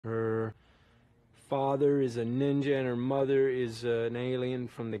father is a ninja and her mother is an alien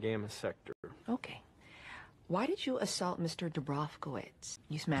from the Gamma Sector. Okay. Why did you assault Mr. Dubrovkowitz?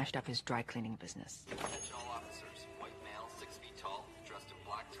 You smashed up his dry cleaning business. Attention all officers. White male, 6 feet tall, dressed in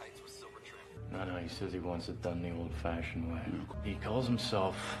black tights with silver trim. No, he says he wants it done the old-fashioned way. He calls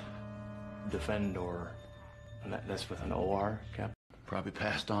himself Defendor. And that's with an O-R, Captain? Probably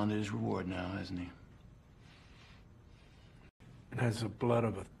passed on to his reward now, hasn't he? It has the blood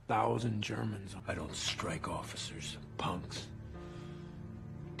of 1,000 Germans. I don't strike officers, punks.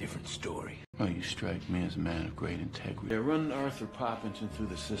 Different story. Well, you strike me as a man of great integrity. Yeah, run Arthur Poppington through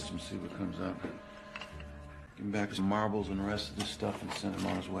the system, see what comes up. Give him back some marbles and the rest of this stuff and send him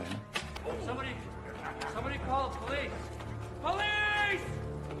on his way, huh? Somebody call the police! Police!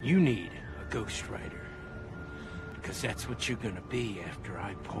 You need a ghostwriter. Because that's what you're gonna be after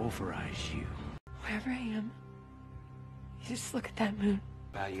I pulverize you. Wherever I am, you just look at that moon.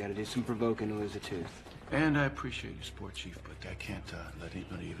 Wow, you gotta do some provoking to lose a tooth. And I appreciate your support, Chief, but I can't let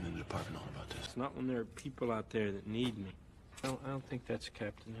anybody even in the department know about this. It's not when there are people out there that need me. I don't think that's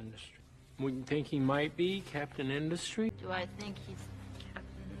Captain Industry. Wouldn't think he might be Captain Industry? Do I think he's Captain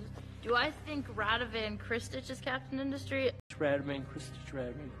Industry? Do I think Radovan Kristich is Captain Industry? Radovan Kristich,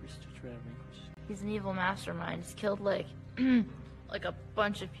 Radovan Kristich, Radovan Kristich. He's an evil mastermind. He's killed like like a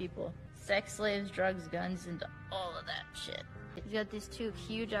bunch of people. Sex slaves, drugs, guns, and all of that shit. He's got these 2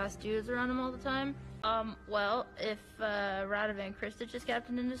 huge-ass dudes around him all the time. Well, if Radovan Kristich is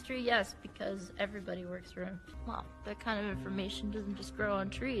Captain Industry, yes, because everybody works for him. Well, that kind of information doesn't just grow on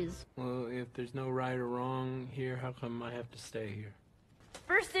trees. Well, if there's no right or wrong here, how come I have to stay here?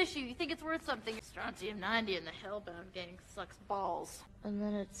 First issue, you think it's worth something. Strontium-90 and the Hellbound gang sucks balls. And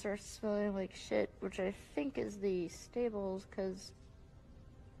then it starts smelling like shit, which I think is the stables, because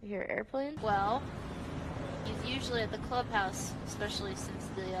you hear airplanes. Well, he's usually at the clubhouse, especially since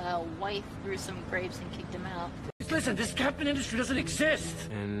the wife grew some grapes and kicked him out. Listen, this Captain Industry doesn't exist!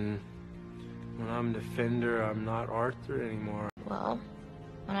 And when I'm Defender, I'm not Arthur anymore. Well,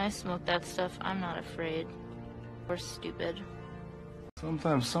 when I smoke that stuff, I'm not afraid. Or stupid.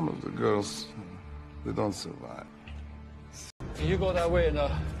 Sometimes some of the girls, they don't survive. You go that way and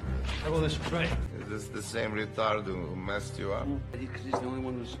I go this way. Is this the same retard who messed you up? Because he's the only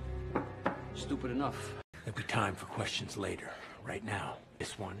one who's stupid enough. There'll be time for questions later. Right now,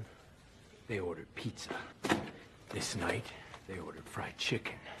 this one, they ordered pizza. This night, they ordered fried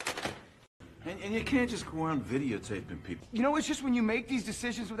chicken. And you can't just go around videotaping people. You know, it's just when you make these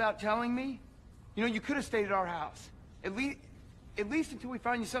decisions without telling me, you know, you could have stayed at our house. At least until we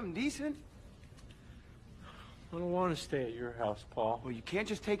find you something decent. I don't want to stay at your house, Paul. Well, you can't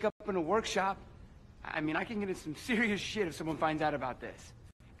just take up in a workshop. I mean, I can get in some serious shit if someone finds out about this.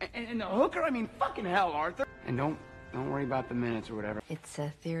 And the hooker, I mean, fucking hell, Arthur. And don't worry about the minutes or whatever. It's a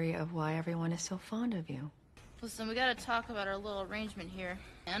theory of why everyone is so fond of you. Listen, we gotta talk about our little arrangement here.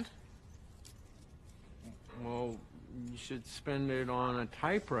 And? Well, you should spend it on a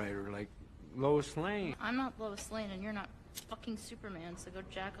typewriter, like Lois Lane. I'm not Lois Lane, and you're not fucking Superman, so go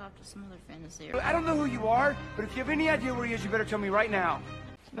jack off to some other fantasy. I don't know who you are, but if you have any idea where he is, you better tell me right now.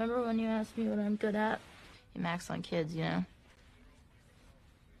 Remember when you asked me what I'm good at? You max on kids, you know?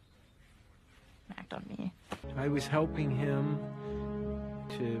 Act on me. I was helping him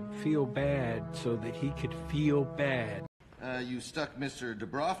to feel bad so that he could feel bad. You stuck Mr.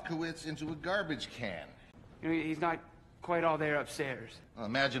 Dubrovkowitz into a garbage can. You know, he's not quite all there upstairs. Well,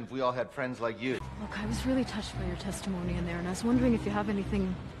 imagine if we all had friends like you. Look, I was really touched by your testimony in there, and I was wondering if you have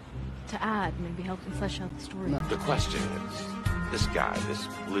anything to add, maybe help me flesh out the story. The question is, this guy, this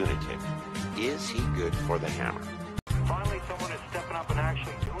lunatic, is he good for the hammer? Finally, someone is stepping up and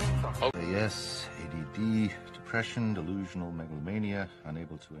actually doing something. Yes, ADD, depression, delusional megalomania,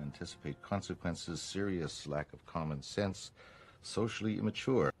 unable to anticipate consequences, serious lack of common sense, socially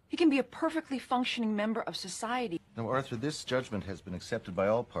immature. He can be a perfectly functioning member of society. Now, Arthur, this judgment has been accepted by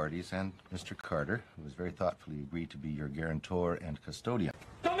all parties, and Mr. Carter, who has very thoughtfully agreed to be your guarantor and custodian.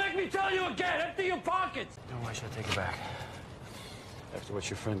 Don't make me tell you again! Empty your pockets! No, why should I take it back? After what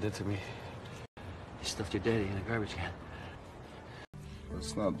your friend did to me, he stuffed your daddy in a garbage can.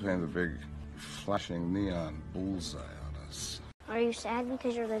 Let's not paint a big, flashing neon bullseye on us. Are you sad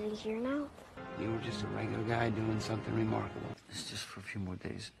because you're living here now? You were just a regular guy doing something remarkable. It's just for a few more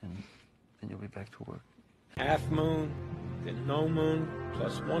days, and then you'll be back to work. Half moon, then no moon,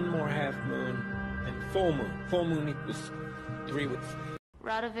 plus one more half moon, then full moon. Full moon equals 3 weeks.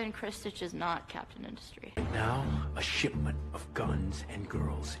 Radovan Kristich is not Captain Industry. Now, a shipment of guns and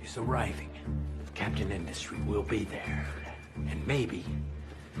girls is arriving. Captain Industry will be there. And maybe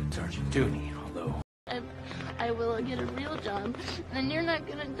Sergeant Dooney, although... I will get a real job, and you're not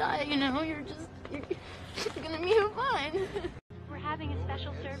gonna die, you know? You're gonna be fine. We're having a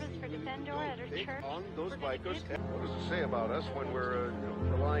special service for Defendor at our church. On those bikers. What does it say about us when we're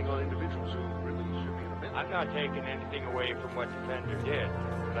relying on individuals who really should be in the middle? I'm not taking anything away from what Defender did,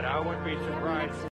 but I wouldn't be surprised.